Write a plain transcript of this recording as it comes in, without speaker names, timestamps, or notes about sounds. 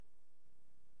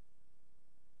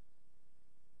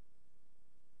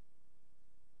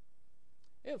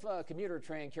If a commuter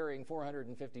train carrying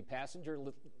 450 passengers, I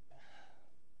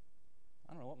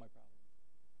don't know what my problem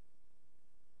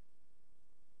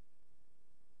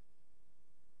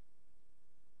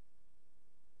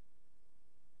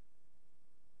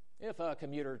is. If a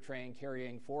commuter train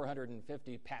carrying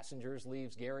 450 passengers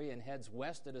leaves Gary and heads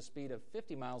west at a speed of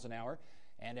 50 miles an hour,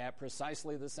 and at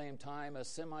precisely the same time a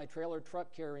semi-trailer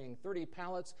truck carrying 30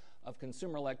 pallets of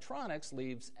consumer electronics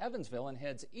leaves Evansville and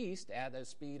heads east at a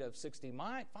speed of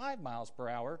 65 miles per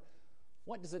hour,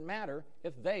 what does it matter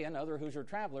if they and other Hoosier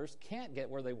travelers can't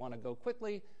get where they want to go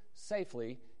quickly,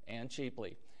 safely, and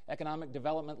cheaply? Economic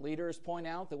development leaders point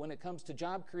out that when it comes to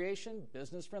job creation,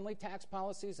 business-friendly tax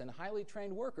policies, and highly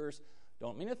trained workers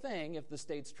don't mean a thing if the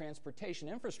state's transportation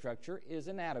infrastructure is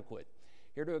inadequate.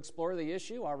 Here to explore the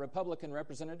issue, our Republican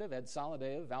Representative Ed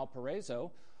Soliday of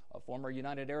Valparaiso, a former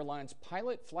United Airlines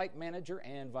pilot, flight manager,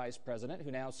 and vice president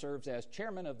who now serves as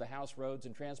chairman of the House Roads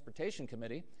and Transportation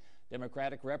Committee.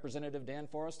 Democratic Representative Dan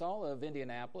Forestal of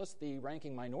Indianapolis, the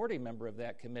ranking minority member of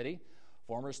that committee.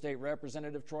 Former State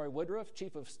Representative Troy Woodruff,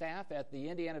 Chief of Staff at the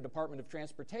Indiana Department of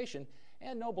Transportation.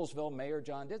 And Noblesville Mayor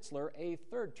Jon Ditslear, a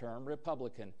third-term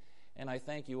Republican. And I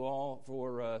thank you all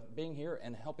for being here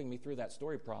and helping me through that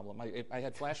story problem. I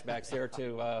had flashbacks there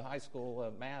to high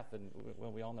school math, and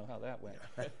well, we all know how that went.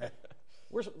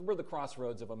 We're the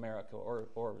crossroads of America,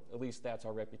 or at least that's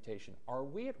our reputation. Are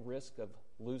we at risk of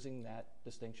losing that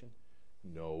distinction?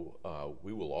 No,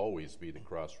 we will always be the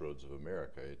crossroads of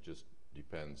America. It just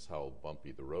depends how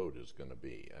bumpy the road is going to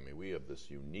be. I mean, we have this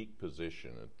unique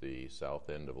position at the south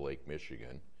end of Lake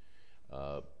Michigan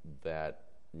that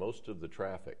most of the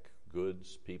traffic,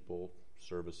 goods, people,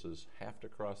 services, have to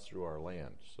cross through our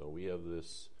land. So we have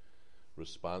this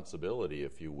responsibility,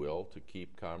 if you will, to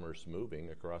keep commerce moving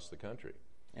across the country.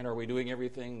 And are we doing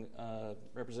everything,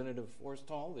 Representative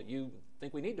Forestal, that you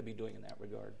think we need to be doing in that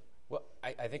regard? Well,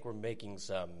 I think we're making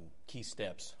some key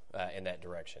steps in that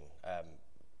direction.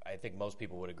 I think most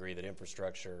people would agree that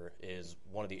infrastructure is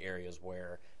one of the areas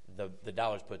where the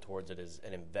dollars put towards it is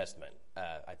an investment.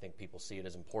 I think people see it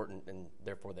as important, and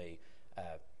therefore they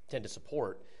tend to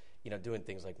support, doing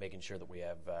things like making sure that we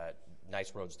have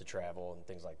nice roads to travel and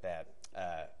things like that.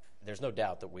 There's no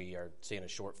doubt that we are seeing a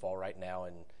shortfall right now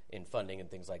in funding and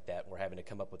things like that. We're having to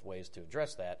come up with ways to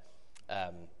address that,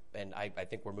 and I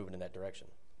think we're moving in that direction.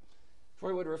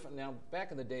 Troy Woodruff, now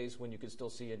back in the days when you could still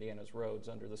see Indiana's roads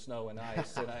under the snow and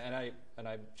ice, and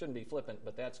I shouldn't be flippant,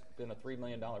 but that's been a $3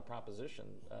 million proposition.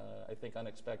 I think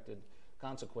unexpected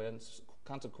consequence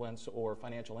or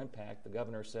financial impact. The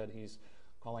governor said he's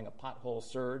calling a pothole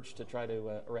surge to try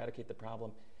to eradicate the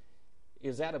problem.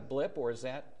 Is that a blip, or is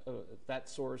that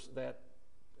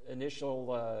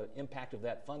initial impact of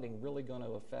that funding really going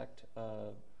to affect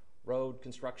road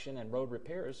construction and road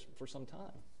repairs for some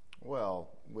time? Well,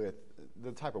 with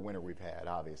the type of winter we've had,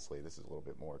 obviously this is a little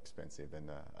bit more expensive than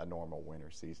a normal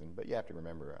winter season. But you have to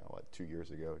remember, 2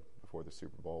 years ago, before the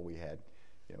Super Bowl, we had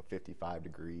 55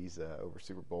 degrees over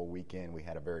Super Bowl weekend. We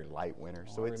had a very light winter.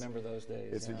 I remember those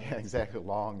days. Yeah, exactly,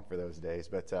 long for those days.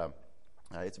 But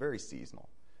it's very seasonal.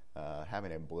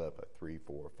 Having a blip, a $3,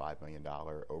 $4, $5 million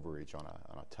overreach on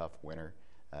a tough winter,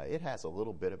 it has a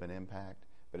little bit of an impact.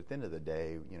 But at the end of the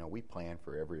day, we plan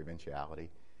for every eventuality.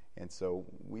 And so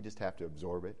we just have to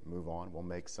absorb it, move on. We'll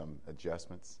make some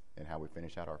adjustments in how we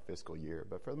finish out our fiscal year.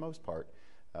 But for the most part,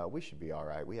 we should be all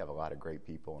right. We have a lot of great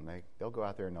people, and they'll go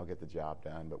out there and they'll get the job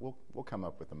done. But we'll come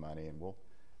up with the money, and we'll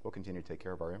continue to take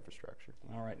care of our infrastructure.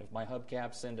 All right. If my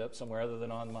hubcaps end up somewhere other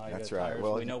than on my That's tires, right.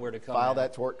 Well, we know where to come. File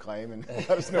that tort claim and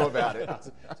let us know about it.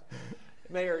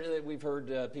 Mayor, we've heard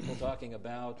people talking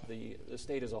about the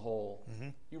state as a whole. Mm-hmm.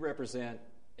 You represent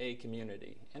a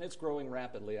community, and it's growing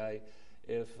rapidly. I've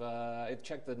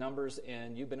checked the numbers,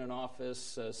 and you've been in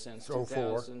office since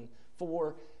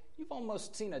 2004. You've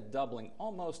almost seen a doubling,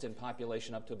 almost in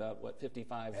population, up to about,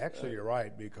 55? Actually, you're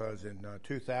right, because in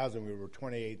 2000 we were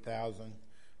 28,000.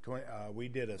 We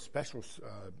did a special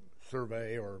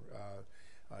survey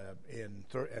in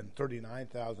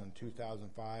 39,000 in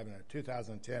 2005, and in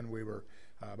 2010 we were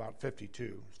about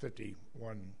 52,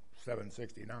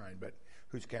 51,769, but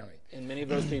who's counting? And many of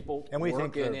those people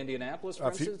work in Indianapolis, for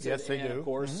instance. Yes, they do. And, of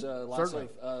course, mm-hmm. Lots of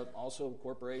also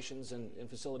corporations and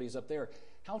facilities up there.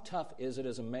 How tough is it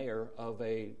as a mayor of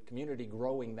a community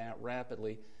growing that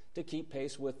rapidly to keep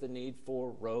pace with the need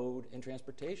for road and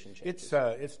transportation changes?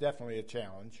 It's definitely a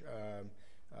challenge.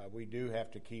 We do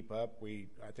have to keep up. I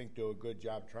think, do a good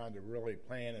job trying to really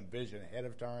plan and vision ahead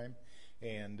of time.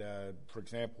 And, for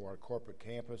example, our corporate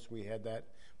campus, we had that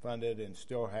funded and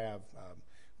still have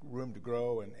room to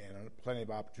grow and plenty of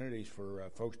opportunities for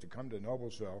folks to come to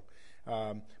Noblesville.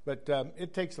 But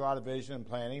it takes a lot of vision and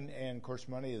planning, and of course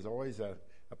money is always a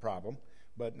problem.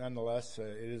 But nonetheless,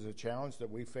 it is a challenge that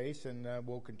we face, and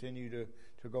we'll continue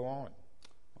to go on.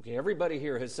 Okay, everybody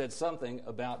here has said something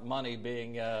about money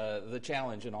being the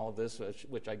challenge in all of this,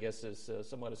 which I guess is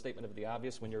somewhat a statement of the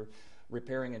obvious when you're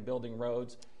repairing and building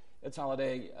roads. At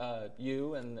Soliday,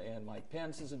 you and Mike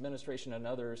Pence's administration and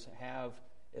others have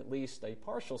at least a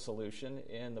partial solution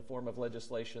in the form of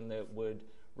legislation that would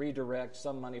redirect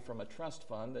some money from a trust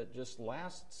fund that just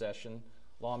last session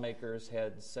lawmakers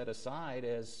had set aside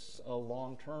as a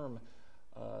long-term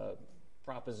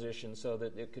proposition so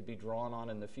that it could be drawn on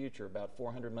in the future, about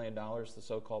 $400 million, the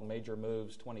so-called Major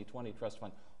Moves 2020 Trust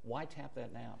Fund. Why tap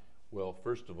that now? Well,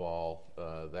 first of all,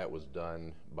 that was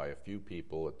done by a few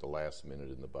people at the last minute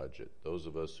in the budget. Those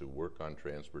of us who work on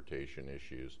transportation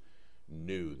issues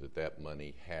knew that that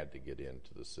money had to get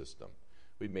into the system.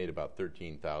 We made about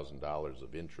 $13,000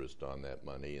 of interest on that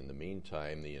money. In the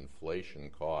meantime, the inflation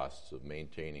costs of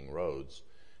maintaining roads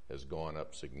has gone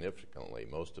up significantly.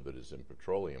 Most of it is in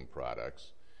petroleum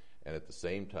products, and at the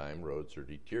same time, roads are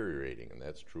deteriorating, and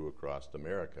that's true across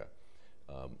America.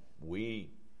 We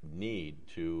need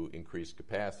to increase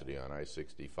capacity on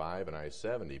I-65 and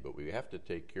I-70, but we have to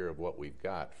take care of what we've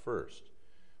got first.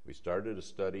 We started a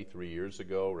study 3 years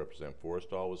ago. Representative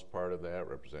Forestal was part of that.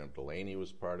 Representative Delaney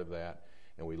was part of that.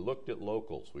 And we looked at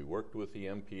locals. We worked with the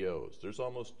MPOs. There's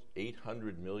almost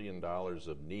 $800 million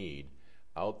of need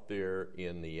out there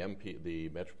in the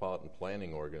metropolitan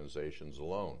planning organizations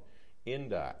alone.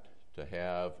 INDOT, to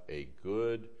have a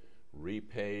good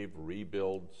repave,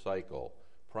 rebuild cycle,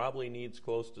 probably needs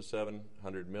close to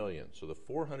 $700 million. So the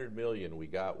 $400 million we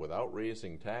got without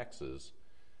raising taxes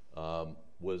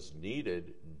was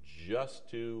needed just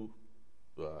to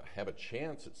have a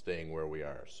chance at staying where we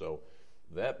are. So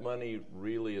that money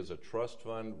really is a trust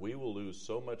fund. We will lose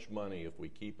so much money if we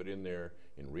keep it in there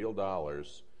in real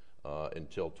dollars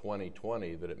until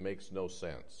 2020 that it makes no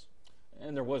sense.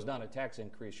 And there was not a tax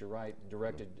increase, you're right,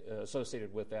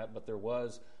 associated with that, but there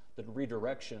was the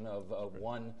redirection of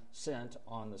 1 cent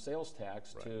on the sales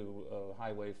tax to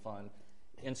highway fund.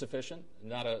 Insufficient?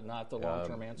 Not the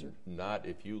long-term answer? Not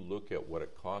if you look at what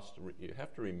it costs. You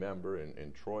have to remember,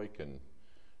 and Troy can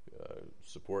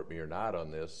support me or not on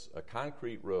this, a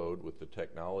concrete road with the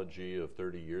technology of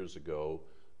 30 years ago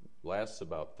lasts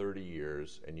about 30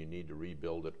 years, and you need to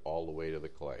rebuild it all the way to the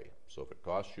clay. So if it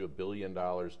costs you $1 billion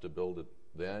to build it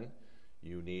then,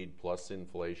 you need, plus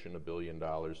inflation, $1 billion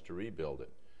to rebuild it.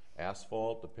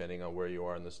 Asphalt, depending on where you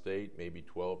are in the state, maybe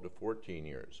 12 to 14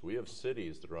 years. We have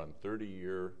cities that are on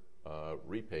 30-year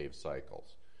repave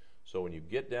cycles. So when you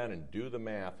get down and do the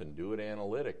math and do it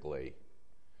analytically,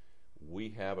 we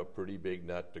have a pretty big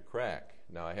nut to crack.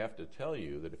 Now, I have to tell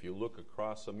you that if you look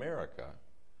across America,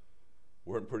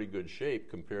 we're in pretty good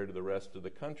shape compared to the rest of the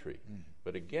country.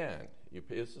 But again,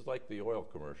 this is like the oil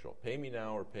commercial. Pay me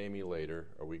now or pay me later.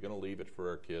 Are we going to leave it for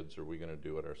our kids, or are we going to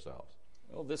do it ourselves?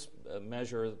 Well, this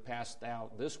measure passed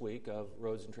out this week of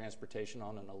roads and transportation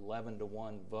on an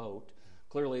 11-1 vote.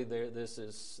 Clearly, there's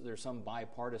some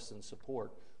bipartisan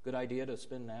support. Good idea to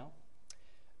spend now?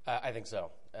 I think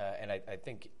so. And I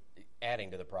think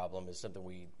adding to the problem is something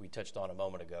we touched on a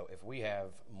moment ago. If we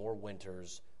have more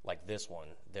winters like this one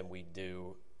than we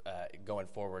do going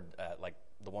forward, like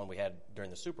the one we had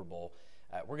during the Super Bowl,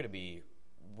 we're going to be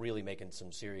really making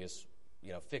some serious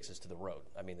fixes to the road.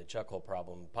 I mean, the pothole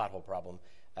problem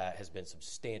has been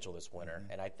substantial this winter,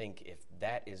 and I think if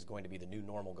that is going to be the new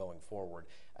normal going forward,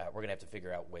 we're going to have to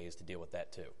figure out ways to deal with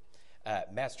that too.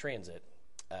 Mass transit,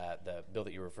 the bill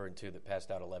that you referred to that passed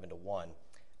out 11-1,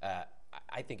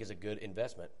 I think is a good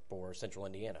investment for Central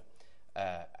Indiana.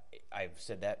 I've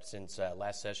said that since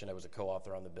last session. I was a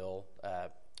co-author on the bill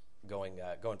going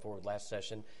forward last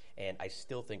session, and I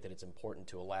still think that it's important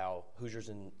to allow Hoosiers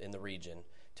in the region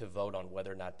to vote on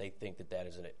whether or not they think that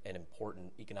is an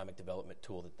important economic development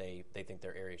tool that they think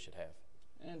their area should have.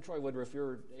 And Troy Woodruff,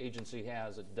 your agency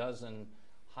has a dozen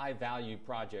high-value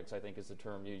projects, I think is the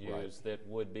term you use, that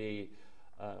would be,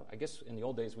 I guess in the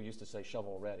old days we used to say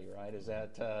shovel-ready, right? Is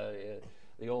that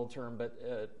the old term? But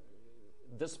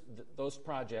those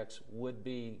projects would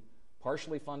be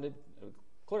partially funded,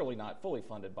 clearly not fully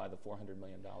funded by the $400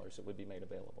 million that would be made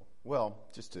available. Well,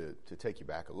 just to take you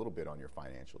back a little bit on your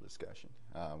financial discussion,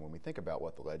 when we think about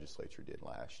what the legislature did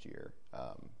last year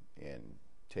in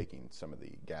taking some of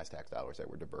the gas tax dollars that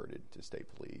were diverted to state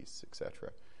police, et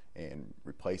cetera, and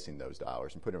replacing those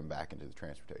dollars and putting them back into the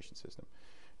transportation system,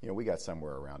 we got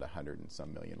somewhere around 100 and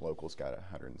some million. Locals got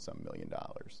 100 and some $million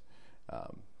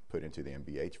put into the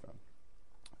MVH fund.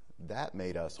 That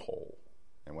made us whole.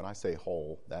 And when I say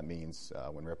whole, that means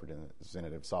when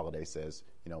Representative Soliday says,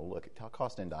 look, it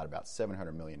cost INDOT about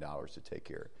 $700 million to take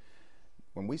care of.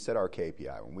 When we set our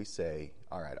KPI, when we say,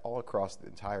 all right, all across the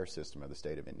entire system of the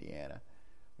state of Indiana,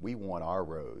 we want our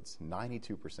roads,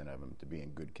 92% of them, to be in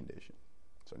good condition.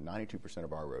 So 92%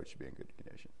 of our roads should be in good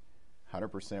condition.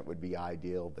 100% would be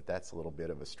ideal, but that's a little bit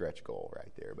of a stretch goal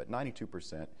right there. But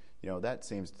 92%, that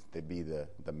seems to be the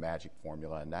magic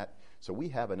formula. And so we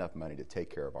have enough money to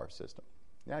take care of our system.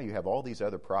 Now you have all these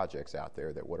other projects out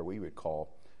there that what we would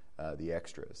call the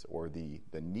extras or the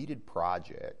needed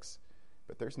projects,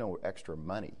 but there's no extra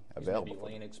money available.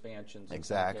 Maybe lane expansions.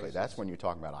 Exactly. That's when you're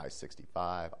talking about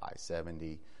I-65,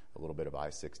 I-70, a little bit of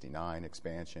I-69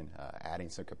 expansion, adding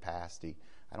some capacity.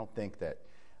 I don't think that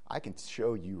I can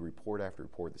show you report after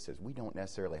report that says we don't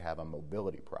necessarily have a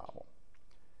mobility problem.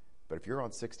 But if you're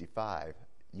on 65,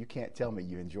 you can't tell me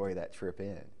you enjoy that trip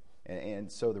in.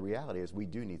 And so the reality is we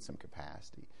do need some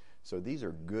capacity. So these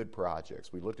are good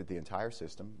projects. We looked at the entire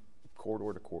system,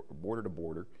 corridor to border to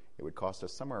border. It would cost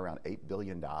us somewhere around $8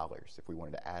 billion if we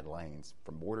wanted to add lanes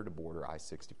from border to border,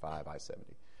 I-65, I-70.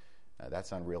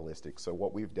 That's unrealistic. So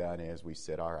what we've done is we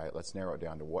said, all right, let's narrow it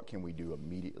down to what can we do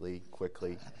immediately,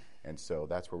 quickly. And so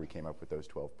that's where we came up with those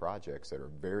 12 projects that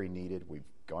are very needed. We've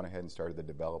gone ahead and started the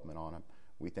development on them.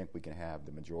 We think we can have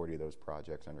the majority of those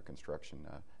projects under construction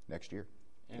next year.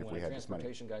 And when a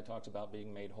transportation guy talks about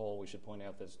being made whole, we should point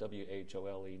out that it's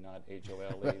W-H-O-L-E, not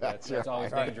H-O-L-E. That's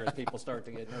always dangerous. People start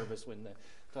to get nervous when they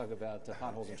talk about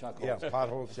potholes and chuck holes. Yeah,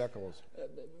 potholes, chuck holes.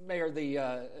 Mayor,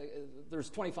 there's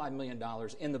 $25 million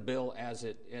in the bill as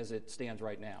it stands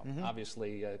right now. Mm-hmm.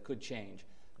 Obviously, could change.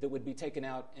 That would be taken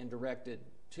out and directed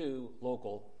to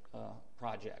local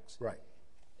projects. Right.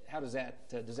 How does that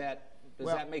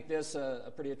make this a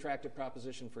pretty attractive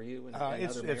proposition for you and other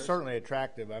mayors? It's certainly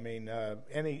attractive. I mean,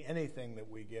 anything that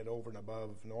we get over and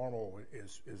above normal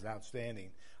is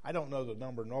outstanding. I don't know the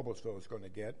number Noblesville is going to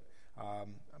get,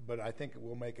 but I think it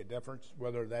will make a difference.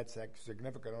 Whether that's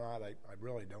significant or not, I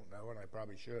really don't know, and I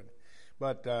probably should.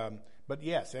 But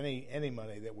yes, any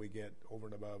money that we get over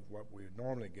and above what we would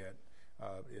normally get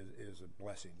is a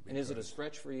blessing. And is it a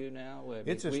stretch for you now?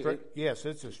 Yes,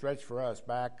 it's a stretch for us.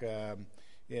 Back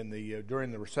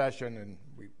during the recession, and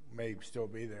we may still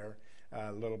be there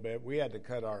a little bit, we had to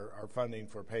cut our funding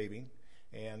for paving,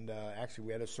 and actually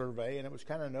we had a survey, and it was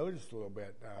kind of noticed a little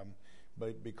bit,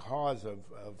 but because of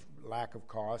lack of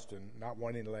cost and not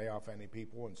wanting to lay off any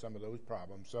people and some of those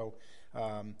problems. So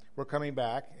we're coming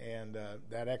back, and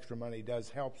that extra money does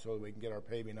help so that we can get our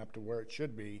paving up to where it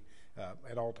should be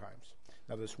at all times.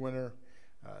 Now this winter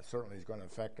certainly is going to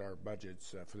affect our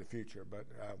budgets for the future, but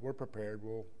we're prepared.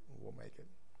 We'll make it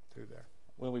through there.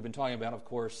 Well, we've been talking about, of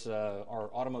course, our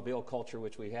automobile culture,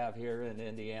 which we have here in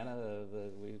Indiana.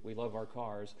 We love our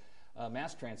cars.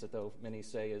 Mass transit, though, many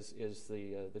say is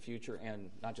the future, and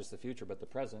not just the future, but the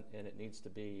present, and it needs to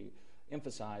be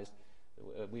emphasized.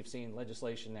 We've seen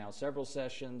legislation now, several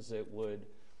sessions, that would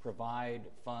provide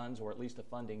funds, or at least a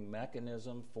funding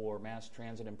mechanism for mass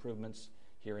transit improvements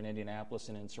here in Indianapolis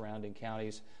and in surrounding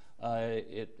counties.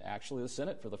 The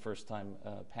Senate, for the first time,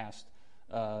 passed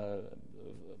a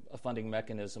funding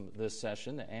mechanism this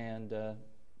session, and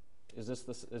is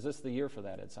this the year for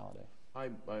that, Ed Soliday?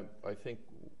 I think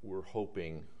we're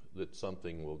hoping that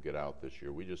something will get out this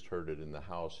year. We just heard it in the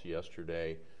House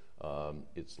yesterday.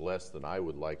 It's less than I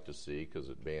would like to see because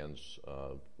it bans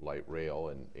light rail,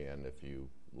 and if you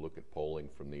look at polling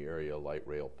from the area, light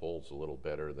rail polls a little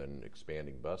better than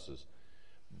expanding buses.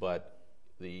 But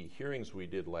the hearings we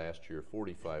did last year,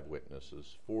 45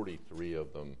 witnesses, 43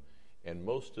 of them, and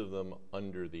most of them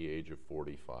under the age of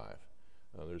 45.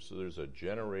 There's a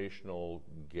generational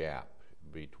gap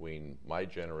between my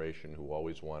generation, who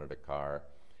always wanted a car,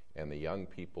 and the young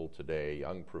people today,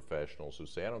 young professionals who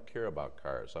say, I don't care about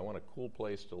cars. I want a cool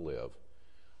place to live.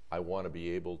 I want to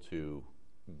be able to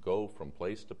go from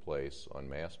place to place on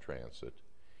mass transit.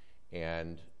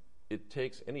 And it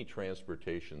takes any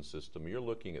transportation system, you're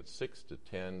looking at 6 to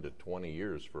 10 to 20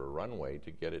 years for a runway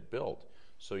to get it built.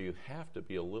 So you have to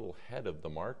be a little ahead of the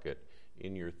market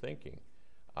in your thinking.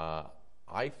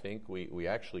 I think we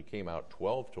actually came out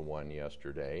 12-1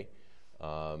 yesterday.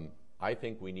 I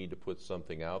think we need to put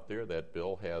something out there. That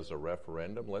bill has a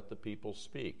referendum. Let the people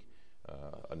speak.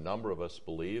 A number of us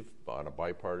believe, on a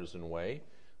bipartisan way,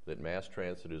 that mass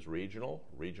transit is regional.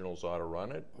 Regionals ought to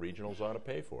run it. Regionals ought to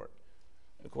pay for it.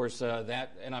 Of course,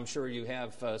 and I'm sure you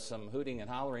have some hooting and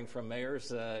hollering from mayors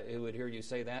who would hear you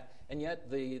say that, and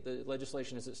yet the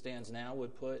legislation as it stands now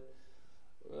would put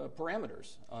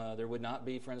parameters. There would not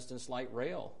be, for instance, light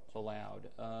rail allowed.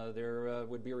 There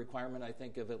would be a requirement, I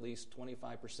think, of at least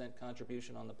 25%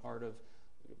 contribution on the part of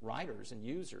riders and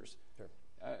users. Sure.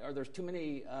 Are there too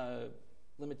many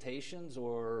limitations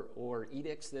or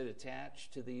edicts that attach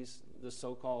to the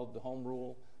so-called home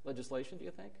rule legislation, do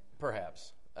you think?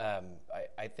 Perhaps.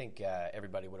 I think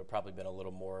everybody would have probably been a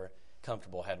little more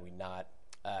comfortable had we not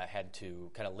had to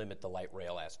kind of limit the light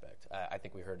rail aspect. I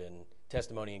think we heard in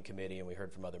testimony in committee, and we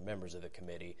heard from other members of the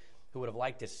committee who would have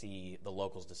liked to see the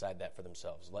locals decide that for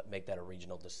themselves, make that a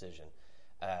regional decision.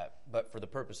 But for the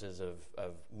purposes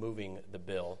of moving the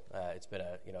bill, it's been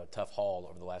a tough haul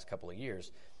over the last couple of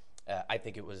years. I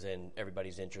think it was in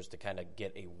everybody's interest to kind of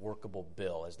get a workable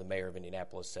bill, as the mayor of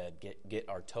Indianapolis said, get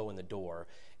our toe in the door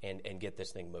and get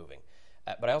this thing moving.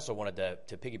 But I also wanted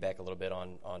to piggyback a little bit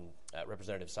on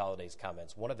Representative Soliday's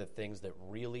comments. One of the things that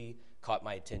really caught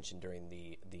my attention during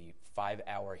the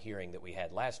 5-hour hearing that we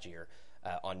had last year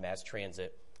on mass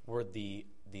transit were the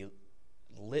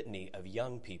litany of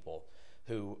young people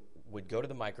who would go to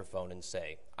the microphone and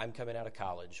say, I'm coming out of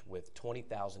college with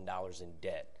 $20,000 in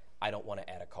debt. I don't want to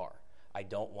add a car. I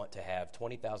don't want to have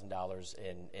 $20,000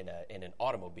 in an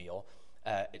automobile.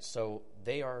 So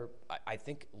they are, I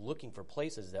think, looking for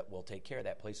places that will take care of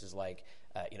that. Places like,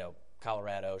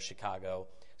 Colorado, Chicago.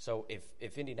 So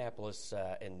if Indianapolis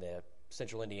and the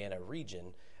Central Indiana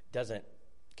region doesn't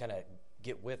kind of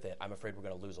get with it, I'm afraid we're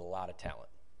going to lose a lot of talent.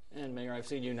 And Mayor, I've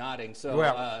seen you nodding, so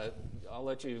I'll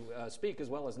let you speak as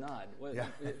well as nod. Yeah.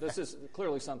 This is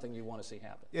clearly something you want to see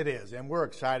happen. It is, and we're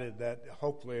excited that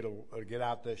hopefully it'll get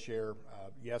out this year.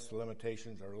 Yes, the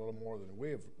limitations are a little more than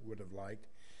we would have liked.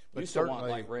 But you still want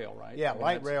light rail, right? Yeah,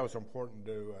 light rail is important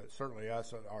to certainly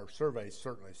us. Our surveys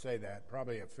certainly say that.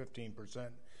 Probably a 15%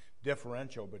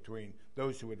 differential between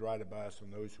those who would ride a bus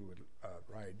and those who would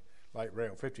ride light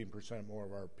rail. 15% more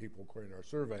of our people, according to our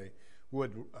survey,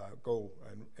 would go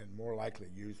and more likely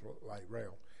use light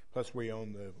rail. Plus, we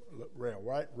own the rail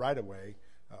right away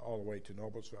all the way to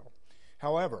Noblesville.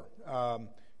 However,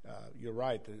 you're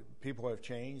right. The people have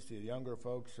changed. The younger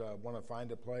folks want to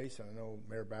find a place. And I know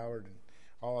Mayor Ballard and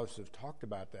all of us have talked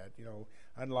about that.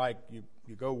 Unlike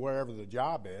you go wherever the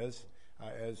job is,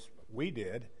 as we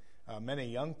did, many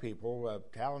young people,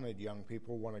 talented young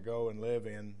people, want to go and live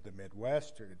in the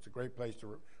Midwest. It's a great place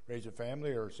to raise a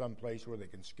family, or some place where they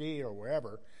can ski or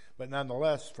wherever. But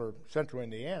nonetheless, for Central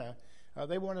Indiana,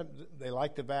 they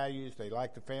like the values, they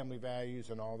like the family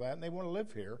values and all that, and they want to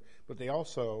live here. But they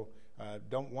also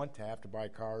don't want to have to buy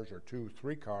cars or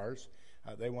 2-3 cars.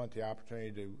 They want the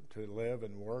opportunity to live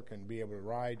and work and be able to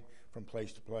ride from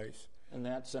place to place. And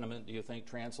that sentiment, do you think,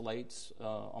 translates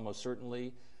almost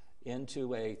certainly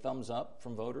into a thumbs up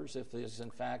from voters if this, in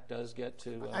fact, does get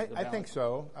to the ballot? I think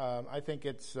so. I think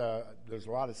it's there's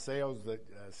a lot of sales that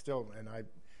still, and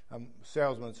I'm a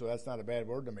salesman, so that's not a bad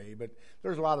word to me, but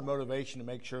there's a lot of motivation to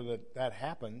make sure that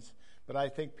happens. But I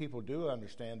think people do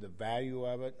understand the value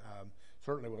of it,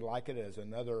 certainly would like it as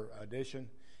another addition.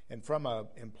 And from an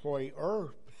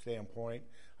employer standpoint,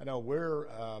 I know we're,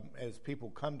 as people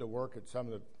come to work at some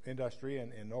of the industry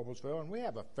in Noblesville, and we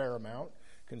have a fair amount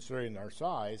considering our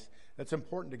size, it's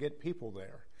important to get people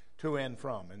there to and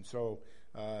from. And so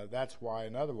that's why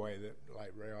another way that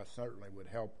light rail certainly would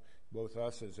help both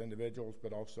us as individuals,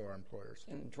 but also our employers.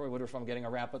 And Troy Woodruff, I'm getting a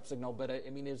wrap-up signal, but I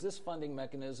mean, is this funding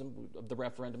mechanism of the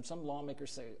referendum, some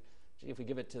lawmakers say, gee, if we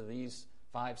give it to these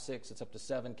 5, 6, it's up to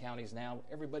 7 counties now,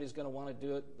 everybody's going to want to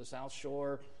do it, the South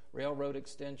Shore Railroad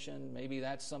extension, maybe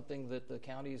that's something that the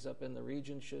counties up in the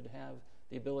region should have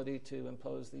the ability to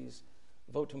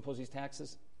vote to impose these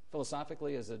taxes.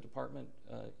 Philosophically, is the department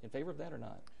in favor of that or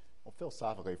not? Well,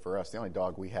 philosophically, for us, the only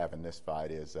dog we have in this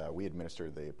fight is we administer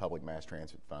the Public Mass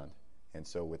Transit Fund. And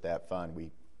so with that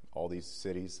fund, all these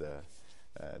cities,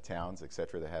 towns, et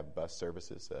cetera, that have bus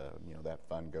services, that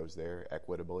fund goes there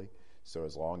equitably. So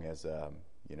as long as,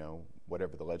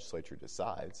 whatever the legislature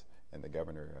decides and the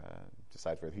governor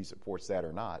decides whether he supports that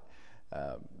or not,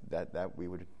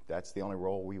 that's the only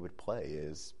role we would play,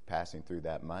 is passing through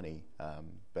that money.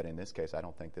 But in this case, I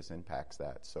don't think this impacts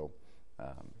that. So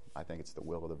I think it's the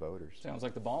will of the voters. Sounds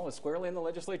like the ball is squarely in the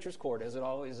legislature's court, as it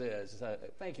always is.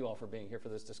 Thank you all for being here for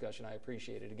this discussion. I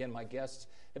appreciate it. Again, my guests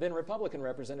have been Republican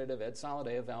Representative Ed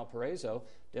Soliday of Valparaiso,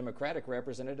 Democratic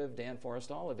Representative Dan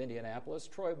Forestal of Indianapolis,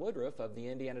 Troy Woodruff of the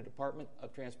Indiana Department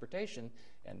of Transportation,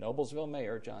 and Noblesville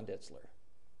Mayor Jon Ditslear.